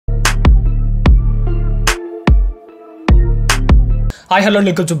Hi, hello,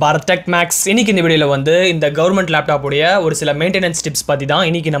 welcome to Bharat Tech Max. இன்னைக்கு இந்த வீடியோல வந்து இந்த கவர்மெண்ட் லேப்டாப் உடைய ஒரு சில மெயின்டெனன்ஸ் டிப்ஸ் பத்தி தான்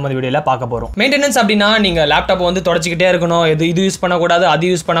இன்னைக்கு நம்ம இந்த வீடியோல பார்க்க போறோம். மெயின்டெனன்ஸ் அப்படினா நீங்க லேப்டாப் வந்து தொடச்சிக்கிட்டே இருக்கணும், இது யூஸ் பண்ண கூடாது, அது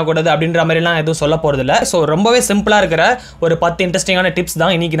யூஸ் பண்ண கூடாது அப்படின்ற மாதிரி எல்லாம் எதுவும் சொல்ல போறது இல்ல. சோ ரொம்பவே சிம்பிளா இருக்கிற ஒரு 10 இன்ட்ரஸ்டிங்கான டிப்ஸ்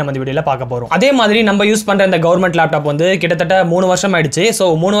தான் இன்னைக்கு நம்ம இந்த வீடியோல பார்க்க போறோம். அதே மாதிரி நம்ம யூஸ் பண்ற இந்த கவர்மெண்ட் லேப்டாப் வந்து கிட்டத்தட்ட 3 வருஷம் ஆயிடுச்சு. சோ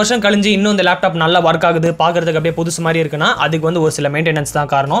 3 வருஷம் கழிஞ்சு இன்னும் இந்த லேப்டாப் நல்லா வர்க் ஆகுது, பார்க்கிறதுக்கு அப்படியே புதுசு மாதிரி இருக்குன்னா அதுக்கு வந்து ஒரு சில மெயின்டெனன்ஸ்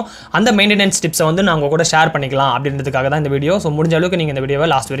தான் காரணம். அந்த மெயின்டெனன்ஸ் டிப்ஸை வந்து நான் உங்க கூட ஷேர் பண்ணிக்கலாம் அப்படின்றதுக்காக தான் இந்த வீடியோ. சோ முடிஞ்ச அளவுக்கு நீங்க இந்த வீடியோவை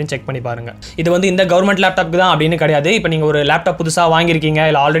லாஸ்ட் வரையும் செக் பண்ணி பாருங்க. இது வந்து இந்த கவர்மெண்ட் லேப்டாப்க்கு தான் அப்படின்னு கிடையாது. இப்போ நீங்க ஒரு லேப்டாப் புதுசா வாங்கிருக்கீங்க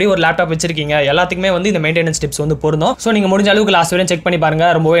இல்ல ஆல்ரெடி ஒரு லேப்டாப் வச்சிருக்கீங்க, எல்லாத்துக்குமே வந்து இந்த மெயின்டெனன்ஸ் டிப்ஸ் வந்து பொருந்தும். சோ நீங்க முடிஞ்ச அளவுக்கு லாஸ்ட் வரையும் செக் பண்ணி பாருங்க,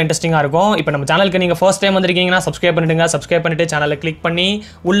 ரொம்பவே இன்ட்ரெஸ்டிங்கா இருக்கும். இப்போ நம்ம சேனலுக்கு நீங்க ஃபர்ஸ்ட் டைம் வந்திருக்கீங்கன்னா சப்ஸ்கிரைப் பண்ணிடுங்க. சப்ஸ்கிரைப் பண்ணிட்டு சேனலை கிளிக் பண்ணி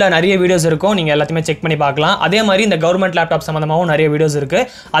உள்ள நிறைய வீடியோஸ் இருக்கும், நீங்க எல்லாத்தையுமே செக் பண்ணி பார்க்கலாம். அதே மாதிரி இந்த கவர்மெண்ட் லேப்டாப் சம்பந்தமாகவும் நிறைய வீடியோஸ் இருக்கு,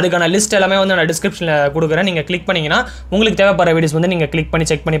 அதுக்கான லிஸ்ட் எல்லாமே வந்து நான் டிஸ்கிரிப்ஷன்ல கொடுக்குறேன். நீங்க கிளிக் பண்ணீங்கன்னா உங்களுக்கு தேவைப்படுற வீடியோஸ் வந்து நீங்க கிளிக் பண்ணி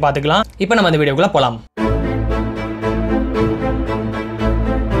செக் பண்ணி பார்த்துக்கலாம். இப்போ நம்ம இந்த வீடியோக்குள்ள போலாம்.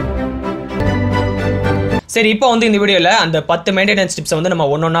 சரி, இப்போ வந்து இந்த வீடியோல அந்த 10 மெயின்டெனன்ஸ் டிப்ஸ் வந்து நம்ம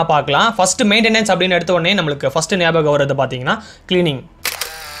ஒன்னொன்னா பார்க்கலாம். ஃபர்ஸ்ட் மெயின்டெனன்ஸ் அப்படின்னு எடுத்த உடனே நம்மளுக்கு ஃபர்ஸ்ட் ஞாபகம் வரது பாத்தீங்கன்னா கிளீனிங்.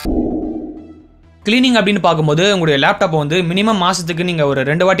 கிளீனிங் அப்படின்னு பார்க்கும்போது உங்களுடைய லேப்டாப் வந்து மினிமம் மாசத்துக்கு நீங்க ஒரு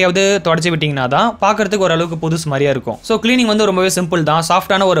 2 வாட்டியாவது தொடச்சி விட்டீங்கன்னா தான் பார்க்கறதுக்கு ஓரளவுக்கு புதுசு மாதிரியா இருக்கும். ஸோ கிளீனிங் வந்து ரொம்பவே சிம்பிள் தான்.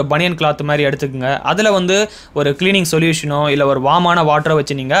 சாஃப்டான ஒரு பனியன் கிளாத் மாதிரி எடுத்துக்கோங்க, அதில் வந்து ஒரு கிளீனிங் சொல்யூஷனோ இல்லை ஒரு வாமான வாட்டரை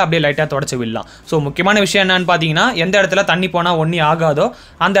வச்சு நீங்கள் அப்படியே லைட்டாக தொடச்சி விடலாம். ஸோ முக்கியமான விஷயம் என்னன்னு பார்த்தீங்கன்னா, எந்த இடத்துல தண்ணி போனால் ஒன்றி ஆகாதோ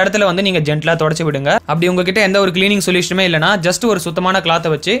அந்த இடத்துல வந்து நீங்கள் ஜென்டலாக தொடச்சி விடுங்க. அப்படி உங்ககிட்ட எந்த ஒரு கிளீனிங் சொல்யூஷனுமே இல்லைனா ஜஸ்ட் ஒரு சுத்தமான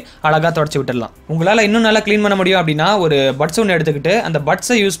கிளாத்தை வச்சு அழகாக தொடச்சி விட்டுடலாம். உங்களால் இன்னும் நல்லா க்ளீன் பண்ண முடியும் அப்படின்னா ஒரு பட்ஸ் ஒன்று எடுத்துக்கிட்டு அந்த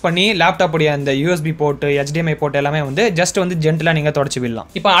பட்ஸை யூஸ் பண்ணி லேப்டாப்புடைய அந்த USB போர்ட், HDMI போர்ட் எல்லாமே வந்து ஜஸ்ட் வந்து ஜென்டலா நீங்க தொடச்சி விடலாம்.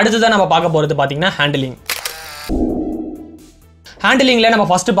 இப்போ அடுத்ததான் நம்ம பார்க்க போறது பாத்தீங்கன்னா ஹேண்டிலிங். ஹேண்டிலிங்ல நம்ம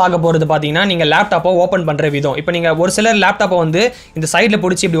ஃபர்ஸ்ட் பார்க்க போறது பாத்தீங்கன்னா நீங்க லேப்டாப்பை ஓப்பன் பண்ற விதம். இப்போ நீங்க ஒரு சிலர் லேப்டாப்பை வந்து இந்த சைட்ல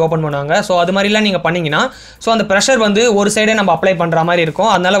பிடிச்சி இப்படி ஓப்பன் பண்ணுவாங்க. ஸோ அது மாதிரிலாம் நீங்க பண்ணீங்கன்னா ஸோ அந்த ப்ரெஷர் வந்து ஒரு சைடே நம்ம அப்ளை பண்ற மாதிரி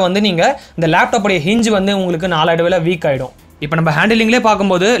இருக்கும். அதனால வந்து நீங்க இந்த லேப்டாப்புடைய ஹிஞ்ச் வந்து உங்களுக்கு நாளடைவில் வீக் ஆயிடும். இப்போ நம்ம ஹேண்டிலிங்லேயே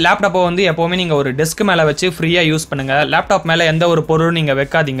பார்க்கும்போது லேப்டாப்பை வந்து எப்போவுமே நீங்கள் ஒரு டெஸ்க் மேலே வச்சு ஃப்ரீயாக யூஸ் பண்ணுங்கள். லேப்டாப் மேலே எந்த ஒரு பொருளும் நீங்கள்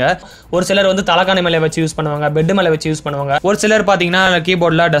வைக்காதீங்க. ஒரு சிலர் வந்து தலைக்காணி மேலே வச்சு யூஸ் பண்ணுவாங்க, பெட் மேலே வச்சு யூஸ் பண்ணுவாங்க. ஒரு சிலர் பார்த்தீங்கன்னா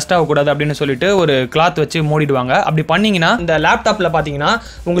கீபோர்டில் டஸ்ட் ஆகக்கூடாது அப்படின்னு சொல்லிட்டு ஒரு கிளாத் வச்சு மூடிடுவாங்க. அப்படி பண்ணீங்கன்னா இந்த லேப்டாப்பில் பார்த்தீங்கன்னா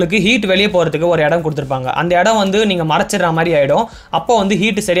உங்களுக்கு ஹீட் வெளியே போகிறதுக்கு ஒரு இடம் கொடுத்துருப்பாங்க. அந்த இடம் வந்து நீங்கள் மறைச்சிடுற மாதிரி ஆகிடும். அப்போ வந்து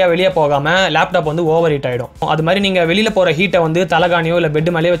ஹீட் சரியாக வெளியே போகாமல் லேப்டாப் வந்து ஓவர் ஹீட் ஆகிடும். அது மாதிரி நீங்கள் வெளியில் போகிற ஹீட்டை வந்து தலைகாணியோ இல்லை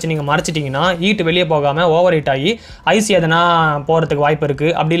பெட் மேலே வச்சு நீங்கள் மறைச்சிட்டிங்கன்னா ஹீட் வெளியே போகாமல் ஓவர் ஹீட் ஆகி ஐசி எதனா போறதுக்கு வாய்ப்பு இருக்கு.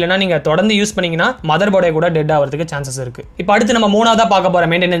 அப்படி இல்லைன்னா நீங்க தொடர்ந்து யூஸ் பண்ணீங்கன்னா மதர் போர்டே கூட டெட் ஆகிறதுக்கு சான்சஸ் இருக்கு. இப்போ அடுத்து நம்ம மூணாவதா பார்க்க போற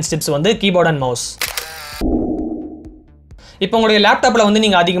மெயின்டெனன்ஸ் டிப்ஸ் வந்து கீபோர்ட் அண்ட் மவுஸ். இப்போ உங்களுடைய லேப்டாப்பில் வந்து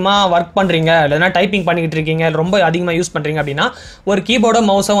நீங்கள் அதிகமாக ஒர்க் பண்ணுறீங்க இல்லைனா டைப்பிங் பண்ணிக்கிட்டு இருக்கீங்க, ரொம்ப அதிகமாக யூஸ் பண்ணுறீங்க அப்படின்னா ஒரு கீபோர்டோ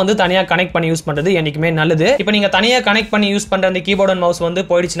மவுஸை வந்து தனியாக கனெக்ட் பண்ணி யூஸ் பண்ணுறது என்றைக்குமே நல்லது. இப்போ நீங்கள் தனியாக கனெக்ட் பண்ணி யூஸ் பண்ணுற அந்த கீபோர்ட் அண்ட் மவுஸ் வந்து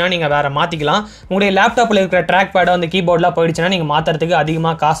போயிடுச்சுன்னா நீங்கள் வேறு மாற்றிக்கலாம். உங்களுடைய லேப்டாப்பில் இருக்கிற ட்ராக் பேடோ அந்த கீபோர்ட்லாம் போயிடுச்சுன்னா நீங்கள் மாற்றுறதுக்கு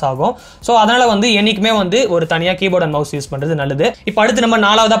அதிகமாக காசு ஆகும். ஸோ அதனால் வந்து என்றைக்குமே வந்து ஒரு தனியாக கீபோர்ட் அண்ட் மவுஸ் யூஸ் பண்ணுறது நல்லது. இப்போ அடுத்து நம்ம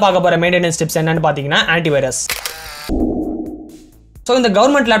நாலாவதாக பார்க்க போகிற மெயின்டெனன்ஸ் டிப்ஸ் என்னன்னு பார்த்தீங்கன்னா ஆன்டிவைரஸ். ஸோ இந்த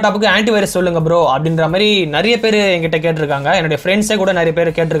கவர்மெண்ட் லேப்டாப்புக்கு ஆன்டிவைரஸ் சொல்லுங்க ப்ரோ அப்படின்ற மாதிரி நிறைய பேர் என்கிட்ட கேட்டிருக்காங்க. என்னுடைய ஃப்ரெண்ட்ஸே கூட நிறைய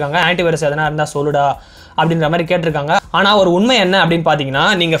பேர் கேட்டிருக்காங்க, ஆன்டிவைரஸ் எதனா இருந்தால் சொல்லுடா அப்படின்ற மாதிரி கேட்டிருக்காங்க. ஆனால் ஒரு உண்மை என்ன அப்படின்னு பார்த்தீங்கன்னா,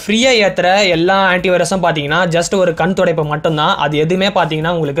 நீங்கள் ஃப்ரீயாக ஏற்றுற எல்லா ஆன்டிவைரஸும் பார்த்தீங்கன்னா ஜஸ்ட் ஒரு கண் துடைப்பு மட்டும்தான். அது எதுவுமே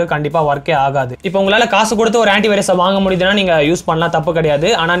பார்த்தீங்கன்னா உங்களுக்கு கண்டிப்பாக ஒர்க்கே ஆகாது. இப்போ உங்களால் காசு கொடுத்து ஒரு ஆன்டிவைரஸை வாங்க முடியுதுன்னா நீங்கள் யூஸ் பண்ணலாம், தப்பு கிடையாது.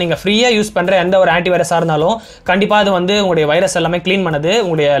 ஆனால் நீங்கள் ஃப்ரீயாக யூஸ் பண்ணுற எந்த ஒரு ஆன்டிவைரஸாக இருந்தாலும் கண்டிப்பாக அது வந்து உங்களுடைய வைரஸ் எல்லாமே க்ளீன் பண்ணுது.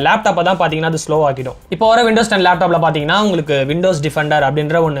 உங்களுடைய லேப்டாப்பை தான் பார்த்தீங்கன்னா அது ஸ்லோ ஆக்கிடும். இப்போ வர விண்டோஸ் 10 லேப்டாப்பில் பார்த்தீங்கன்னா உங்களுக்கு விண்டோஸ் டிஃபெண்டர்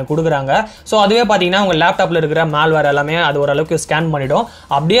அப்படின்ற ஒன்று கொடுக்குறாங்க. ஸோ அதுவே பார்த்தீங்கன்னா உங்கள் லேப்டாப்பில் இருக்கிற மால்வேர் எல்லாமே அது ஓரளவுக்கு ஸ்கேன் பண்ணிடும்.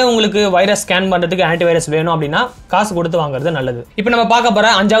 அப்படியே உங்களுக்கு வைரஸ் ஸ்கேன் பண்ணுறதுக்கு ஆன்டிவைரஸ் வேணும் அப்படின்னா காசு கொடுத்து வாங்குறது நல்லது. இப்போ நம்ம பார்க்க போற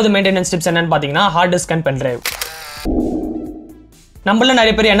 5வது மெயின்டெனன்ஸ் டிப்ஸ் என்னன்னு பார்த்தீங்கன்னா ஹார்ட் டிஸ்க் அண்ட் பென்ட்ரைவ். நம்மள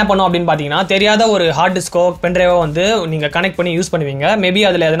நிறைய பேர் என்ன பண்ணுவோம் அப்படின்னு பார்த்தீங்கன்னா, தெரியாத ஒரு ஹார்ட் டிஸ்கோ பென்ட்ரைவோ வந்து நீங்கள் கனெக்ட் பண்ணி யூஸ் பண்ணுவீங்க. மேபி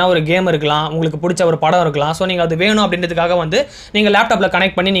அதில் எதனா ஒரு கேம் இருக்கலாம், உங்களுக்கு பிடிச்ச ஒரு படம் இருக்கலாம். ஸோ நீங்கள் அது வேணும் அப்படின்றதுக்காக வந்து நீங்கள் லேப்டாப்பில்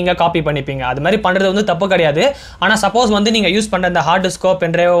கனெக்ட் பண்ணி நீங்கள் காப்பி பண்ணிப்பீங்க. அது மாதிரி பண்ணுறது வந்து தப்பு கிடையாது. ஆனால் சப்போஸ் வந்து நீங்கள் யூஸ் பண்ணுற அந்த ஹார்ட் டிஸ்கோ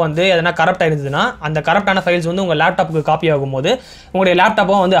பென்ட்ரைவோ வந்து எதனா கரப்ட் ஆயிருந்ததுன்னா அந்த கரப்டான ஃபைல்ஸ் வந்து உங்கள் லேப்டாப்புக்கு காப்பி ஆகும்போது உங்களுடைய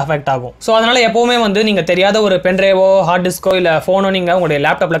லேப்டாப்பும் வந்து அஃபெக்ட் ஆகும். ஸோ அதனால் எப்போவுமே வந்து நீங்கள் தெரியாத ஒரு பென்ட்ரைவோ ஹார்ட் டிஸ்கோ இல்லை ஃபோனோ நீங்கள் உங்களுடைய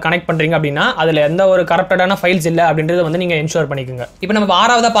லேப்டாப்பில் கனெக்ட் பண்ணுறீங்க அப்படின்னா அதில் எந்த ஒரு கரப்டடான ஃபைல்ஸ் இல்லை அப்படின்றத வந்து நீங்கள் என்ஷூர் பண்ணிக்கோங்க. இப்போ நம்ம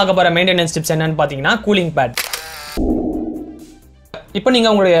 6வதா பார்க்க போற மெயின்டெனன்ஸ் டிப்ஸ் என்னன்னு பார்த்தீங்கன்னா கூலிங் பேட். இப்போ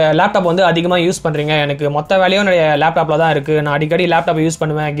நீங்கள் உங்களுடைய லேப்டாப் வந்து அதிகமாக யூஸ் பண்ணுறீங்க, எனக்கு மொத்த வேலையும் என்னுடைய லேப்டாப்பில் தான் இருக்குது, நான் அடிக்கடி லேப்டாப்பை யூஸ்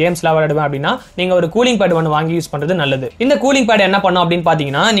பண்ணுவேன், கேம்ஸ்லாம் விளையாடுவேன் அப்படின்னா நீங்கள் ஒரு கூலிங் பேட் ஒன்று வாங்கி யூஸ் பண்ணுறது நல்லது. இந்த கூலிங் பேட் என்ன பண்ணும் அப்படின்னு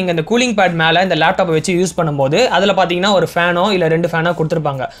பார்த்தீங்கன்னா, நீங்கள் இந்த கூலிங் பேட் மேலே இந்த லேப்டாப்பை வச்சு யூஸ் பண்ணும்போது அதில் பார்த்தீங்கன்னா ஒரு ஃபேனோ இல்லை 2 ஃபேனோ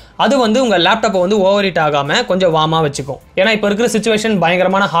கொடுத்துருப்பாங்க. அது வந்து உங்கள் லேப்டாப்பை வந்து ஓவர் ஹீட் ஆகாமல் கொஞ்சம் வார்மாக வச்சுக்கும். ஏன்னா இப்போ இருக்கிற சிச்சுவேஷன்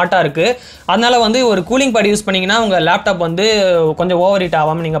பயங்கரமான ஹாட்டாக இருக்குது. அதனால வந்து ஒரு கூலிங் பேட் யூஸ் பண்ணிங்கன்னா உங்கள் லேப்டாப் வந்து கொஞ்சம் ஓவர் ஹீட்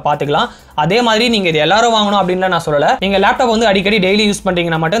ஆகாமல் நீங்கள் பார்த்துக்கலாம். அதே மாதிரி நீங்கள் இது எல்லாரும் வாங்கணும் அப்படின்னு நான் சொல்லலை. நீங்கள் லேப்டாப் வந்து அடிக்கடி டெய்லி டெய்லி யூஸ்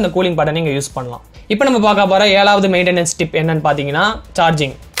பண்றீங்கன்னா மட்டும் இந்த கூலிங் பட்டன் நீங்க யூஸ் பண்ணலாம். இப்போ நம்ம பார்க்க போற 7வது மெயின்டெனன்ஸ் டிப் என்னன்னு பாத்தீங்கன்னா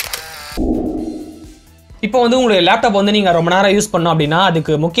சார்ஜிங். இப்போ வந்து உங்களுடைய லேப்டாப் வந்து நீங்க ரொம்ப நேரம் யூஸ் பண்ணோம் அப்படின்னா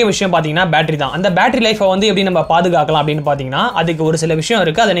அதுக்கு முக்கிய விஷயம் பாத்தீங்கன்னா பேட்டரி தான். அந்த பேட்டரி லைஃபை வந்து எப்படி நம்ம பாதுகாக்கலாம் அப்படின்னு பாத்தீங்கன்னா அதுக்கு ஒரு சில விஷயம்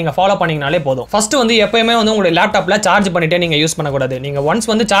இருக்கு. அதை நீங்க ஃபாலோ பண்ணீங்கனாலே போதும். ஃபர்ஸ்ட் வந்து எப்பயுமே வந்து உங்களுடைய லேப்டாப்ல சார்ஜ் பண்ணிட்டே நீங்க யூஸ் பண்ணக்கூடாது. நீங்க ஒன்ஸ்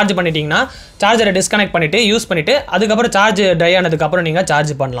வந்து சார்ஜ் பண்ணிட்டீங்கன்னா சார்ஜரை டிஸ்கனெக்ட் பண்ணிட்டு யூஸ் பண்ணிட்டு அதுக்கப்புறம் சார்ஜ் ட்ரை ஆனதுக்கு அப்புறம் நீங்க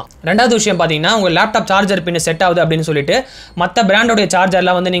சார்ஜ் பண்ணலாம். ரெண்டாவது விஷயம் பாத்தீங்கன்னா உங்க லேப்டாப் சார்ஜர் பின் செட் ஆகுது அப்படின்னு சொல்லிட்டு மற்ற பிராண்டோட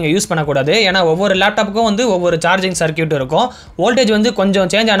சார்ஜர்லாம் வந்து நீங்க யூஸ் பண்ணக்கூடாது. ஏன்னா ஒவ்வொரு லேப்டாப்புக்கும் வந்து ஒவ்வொரு சார்ஜிங் சர்க்யூட் இருக்கும். வோல்டேஜ் வந்து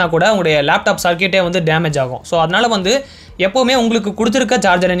கொஞ்சம் சேஞ்ச் ஆனா கூட உங்களுடைய லேப்டாப் சர்க்யூட்டே வந்து டேமேஜ் ஆகும். ஸோ அதனால வந்து எப்பவுமே உங்களுக்கு கொடுத்துருக்க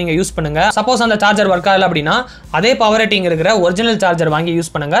சார்ஜரை நீங்க யூஸ் பண்ணுங்க. சப்போஸ் அந்த சார்ஜர் ஒர்க் ஆகல அப்படின்னா அதே பவர் ரேட்டிங் இருக்கிற ஒரிஜினல் சார்ஜர் வாங்கி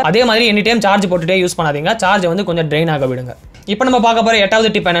யூஸ் பண்ணுங்க. அதே மாதிரி எனி டைம் சார்ஜ் போட்டுட்டே யூஸ் பண்ணாதீங்க. சார்ஜ் வந்து கொஞ்சம் ட்ரெயின் ஆக விடுங்க. இப்போ நம்ம பார்க்க போற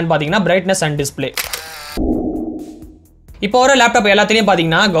 8வது டிப் என்னன்னு பாத்தீங்கன்னா பிரைட்னஸ் அண்ட் டிஸ்பிளே. இப்போ வர லேப்டாப் எல்லாத்தையும்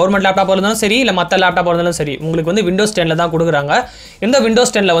பார்த்தீங்கன்னா கவர்மெண்ட் லேப்டாப் இருந்தாலும் சரி இல்லை மற்ற லேப்டாப் இருந்தாலும் சரி உங்களுக்கு வந்து விண்டோஸ் 10 தான் கொடுக்குறாங்க. இந்த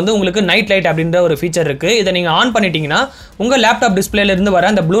விண்டோஸ் 10 வந்து உங்களுக்கு நைட் லைட் அப்படின்ற ஒரு ஃபீச்சர் இருக்குது. இதை நீங்கள் ஆன் பண்ணிட்டீங்கன்னா உங்கள் லேப்டாப் டிஸ்பிளேலேருந்து வர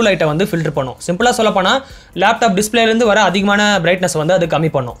அந்த ப்ளூ லைட்டை வந்து ஃபில்டர் பண்ணும். சிம்பிளாக சொல்லப்போனால் லேப்டாப் டிஸ்பிளேலேருந்து வர அதிகமான பிரைட்னஸ் வந்து அது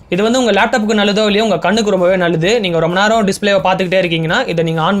கம்மி பண்ணும். இது வந்து உங்கள் லேப்டாப்புக்கு நல்லதோ இல்லையோ உங்கள் கண்ணுக்கு ரொம்பவே நல்லது. நீங்கள் ரொம்ப நேரம் டிஸ்பிளேவை பார்த்துக்கிட்டே இருக்கீங்கன்னா இதை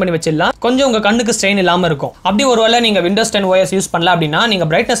நீங்கள் ஆன் பண்ணி வச்சிடலாம். கொஞ்சம் உங்கள் கண்ணுக்கு ஸ்ட்ரெயின் இல்லாமல் இருக்கும். அப்படி ஒருவேளை நீங்கள் விண்டோஸ் 10 OS யூஸ் பண்ணல அப்படின்னா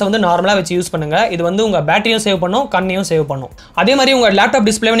நீங்கள் பிரைட்னஸ் வந்து நார்மலாக வச்சு யூஸ் பண்ணுங்க. இது வந்து உங்கள் பேட்டரியும் சேவ் பண்ணும், கண்ணையும் சேவ் பண்ணும். அதே மாதிரி உங்க லேப்டாப்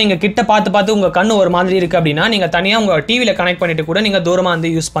டிஸ்பிளேவை நீங்க கிட்ட பார்த்து உங்க கண்ணு ஒரு மாதிரி இருக்கு அப்படின்னா நீங்க தனியா உங்க டிவில கனெக்ட் பண்ணிட்டு கூட நீங்க தூரமா வந்து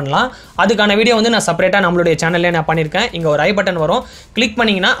யூஸ் பண்ணலாம். அதுக்கான வீடியோ வந்து நான் செப்பரேட்டா நம்மளுடைய சேனல்ல நான் பண்ணிருக்கேன். இங்க ஒரு ஐ பட்டன் வரும், கிளிக்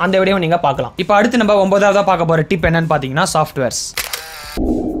பண்ணீங்கன்னா அந்த வீடியோ நீங்க பார்க்கலாம். இப்போ அடுத்து நம்ம 9வதா பார்க்க போற டிப் என்னன்னு பாத்தீங்கன்னா சாஃப்ட்வேர்ஸ்.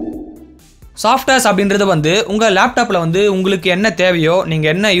 சாஃப்ட்வேர்ஸ் அப்படின்றது வந்து உங்கள் லேப்டாப்பில் வந்து உங்களுக்கு என்ன தேவையோ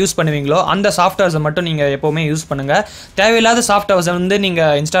நீங்கள் என்ன யூஸ் பண்ணுவீங்களோ அந்த சாஃப்ட்வேர்ஸை மட்டும் நீங்கள் எப்போவுமே யூஸ் பண்ணுங்கள். தேவையில்லாத சாஃப்ட்வேர்ஸை வந்து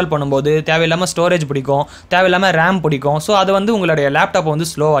நீங்கள் இன்ஸ்டால் பண்ணும்போது தேவையில்லாமல் ஸ்டோரேஜ் பிடிக்கும், தேவையில்லாமல் ரேம் பிடிக்கும். ஸோ அது வந்து உங்களுடைய லேப்டாப் வந்து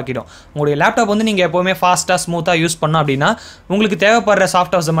ஸ்லோ ஆக்கிடும். உங்களுடைய லேப்டாப் வந்து நீங்கள் எப்போவுமே ஃபாஸ்ட்டாக ஸ்மூத்தாக யூஸ் பண்ணோம் அப்படின்னா உங்களுக்கு தேவைப்படுற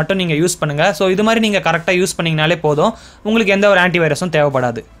சாஃப்ட்வேர்ஸை மட்டும் நீங்கள் யூஸ் பண்ணுங்கள். ஸோ இது மாதிரி நீங்கள் கரெக்டாக யூஸ் பண்ணிங்கனாலே போதும், உங்களுக்கு எந்த ஒரு ஆன்டிவைரஸும்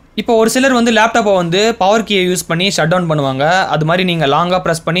தேவைப்படாது. இப்போ ஒரு சிலர் வந்து லேப்டாப்பை வந்து பவர் கீயை யூஸ் பண்ணி ஷட் டவுன் பண்ணுவாங்க. அது மாதிரி நீங்கள் லாங்காக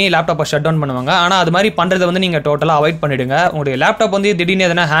ப்ரெஸ் பண்ணி லேப்டாப்பை ஷட் டவுன் பண்ணுவாங்க. ஆனால் அது மாதிரி பண்ணுறதை வந்து நீங்கள் டோட்டலாக அவாய்ட் பண்ணிடுங்க. உங்களுடைய லேப்டாப் வந்து திடீர்னு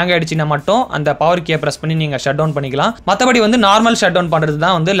எதனா ஹேங் ஆயிடுச்சுன்னா மட்டும் அந்த பவர் கீயை ப்ரெஸ் பண்ணி நீங்கள் ஷட் டவுன் பண்ணிக்கலாம். மற்றபடி வந்து நார்மல் ஷட் டவுன் பண்ணுறது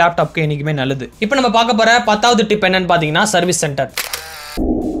தான் வந்து லேப்டாப்க்கு என்றைக்குமே நல்லது. இப்போ நம்ம பார்க்க போகிற 10வது டிப் என்னன்னு பார்த்தீங்கன்னா சர்வீஸ் சென்டர்.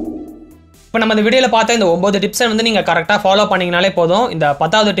 இப்போ நம்ம இந்த வீடியோவில் பார்த்த இந்த 9 டிப்ஸை வந்து நீங்கள் கரெக்டாக ஃபாலோ பண்ணிங்கனாலே போதும். இந்த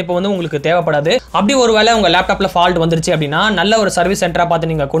 10வது டிப் வந்து உங்களுக்கு தேவைப்படாது. அப்படி ஒரு வேளை உங்கள் லேப்டாப்பில் ஃபால்ட் வந்துருச்சு அப்படின்னா நல்ல ஒரு சர்வீஸ் சென்டராக பார்த்து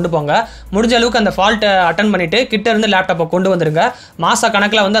நீங்கள் கொண்டு போங்க. முடிஞ்ச அளவுக்கு அந்த ஃபால்ட்டை அட்டன் பண்ணிட்டு கிட்ட இருந்து லேப்டாப்பை கொண்டு வந்துருங்க. மாச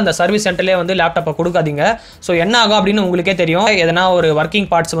கணக்கில் வந்து அந்த சர்வீஸ் சென்டர்லேயே வந்து லேப்டாப்பை கொடுக்காதீங்க. ஸோ என்ன ஆகும் அப்படின்னு உங்களுக்கே தெரியும். எதனா ஒரு ஒர்க்கிங்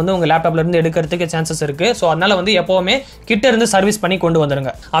பார்ட்ஸ் வந்து உங்கள் லேப்டாப்ல இருந்து எடுக்கிறதுக்கு சான்சஸ் இருக்கு. ஸோ அதனால வந்து எப்போவுமே கிட்ட இருந்து சர்வீஸ் பண்ணி கொண்டு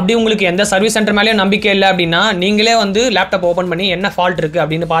வந்துருங்க. அப்படி உங்களுக்கு எந்த சர்வீஸ் சென்டர் மேலேயும் நம்பிக்கை இல்லை அப்படின்னா நீங்களே வந்து லேப்டாப் ஓப்பன் பண்ணி என்ன ஃபால்ட் இருக்கு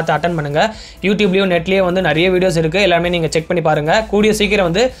அப்படின்னு பார்த்து அட்டன் பண்ணுங்க. யூடியூப்லயும் நெட்லயே வந்து நிறைய வீடியோஸ் இருக்கு, எல்லாமே நீங்க செக் பண்ணி பாருங்க. கூடிய சீக்கிரம்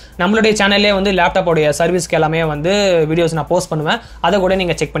வந்து நம்மளுடைய சேனல்லே வந்து லேப்டாப்போடைய சர்வீஸ்க்கு எல்லாமே வந்து வீடியோஸ் நான் போஸ்ட் பண்ணுவேன். அதை கூட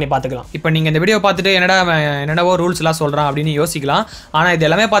நீங்க செக் பண்ணி பார்த்துக்கலாம். இப்போ நீங்க இந்த வீடியோ பார்த்துட்டு என்னடவோ ரூல்ஸ் எல்லாம் சொல்றான் அப்படின்னு யோசிக்கலாம். ஆனா இது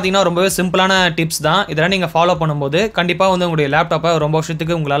எல்லாமே பாத்தீங்கன்னா ரொம்பவே சிம்பிளான டிப்ஸ் தான். இதெல்லாம் நீங்க ஃபாலோ பண்ணும்போது கண்டிப்பா வந்து உங்களுடைய லேப்டாப்பை ரொம்ப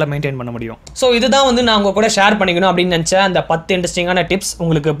வருஷத்துக்கு உங்களால மெயின்டைன் பண்ண முடியும். ஸோ இதுதான் வந்து நான் உங்க கூட ஷேர் பண்ணிக்கணும் அப்படின்னு நினைச்ச அந்த 10 இன்ட்ரெஸ்டிங்கான டிப்ஸ்.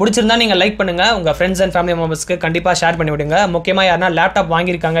 உங்களுக்கு பிடிச்சிருந்தா நீங்க லைக் பண்ணுங்க, உங்க ஃப்ரெண்ட்ஸ் அண்ட் ஃபேமிலி மெம்பர்ஸ்க்கு கண்டிப்பா ஷேர் பண்ணி விடுங்க. முக்கியமா யாருன்னா லேப்டாப்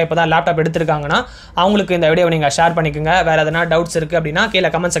வாங்கியிருக்காங்க, இப்பதான் லேப்டாப் எடுத்திருக்காங்க, அவங்களுக்கு இந்த வீடியோ நீங்க ஷேர் பண்ணிக்கோங்க. வேற எதனா டவுட்ஸ் இருக்கு அப்படின்னா கீழே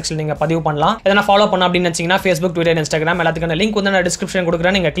கமெண்ட் செக்ஷன்ல நீங்க பதிவு பண்ணலாம். எதனா ஃபாலோ பண்ணணும் அப்படின்னு நினைச்சீங்கன்னா Facebook, Twitter, Instagram எல்லாத்துக்கான லிங்க் வந்து நான் டிஸ்கிரிப்ஷன்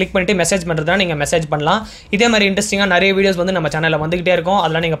கொடுக்குறேன். நீங்க கிளிக் பண்ணிட்டு மெசேஜ் பண்றதா நீங்க மெசேஜ் பண்ணலாம். இதே மாதிரி இன்ட்ரெஸ்டிங்கா நிறைய வீடியோஸ் வந்து நம்ம சேனல்ல வந்துகிட்டே இருக்கும்.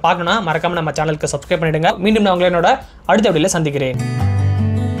 அதெல்லாம் நீங்க பார்க்கணும், மறக்காம நம்ம சேனலுக்கு சப்ஸ்கிரைப் பண்ணிடுங்க. மீண்டும் நான் உங்களோட அடுத்த வீடியோல சந்திக்கிறேன்.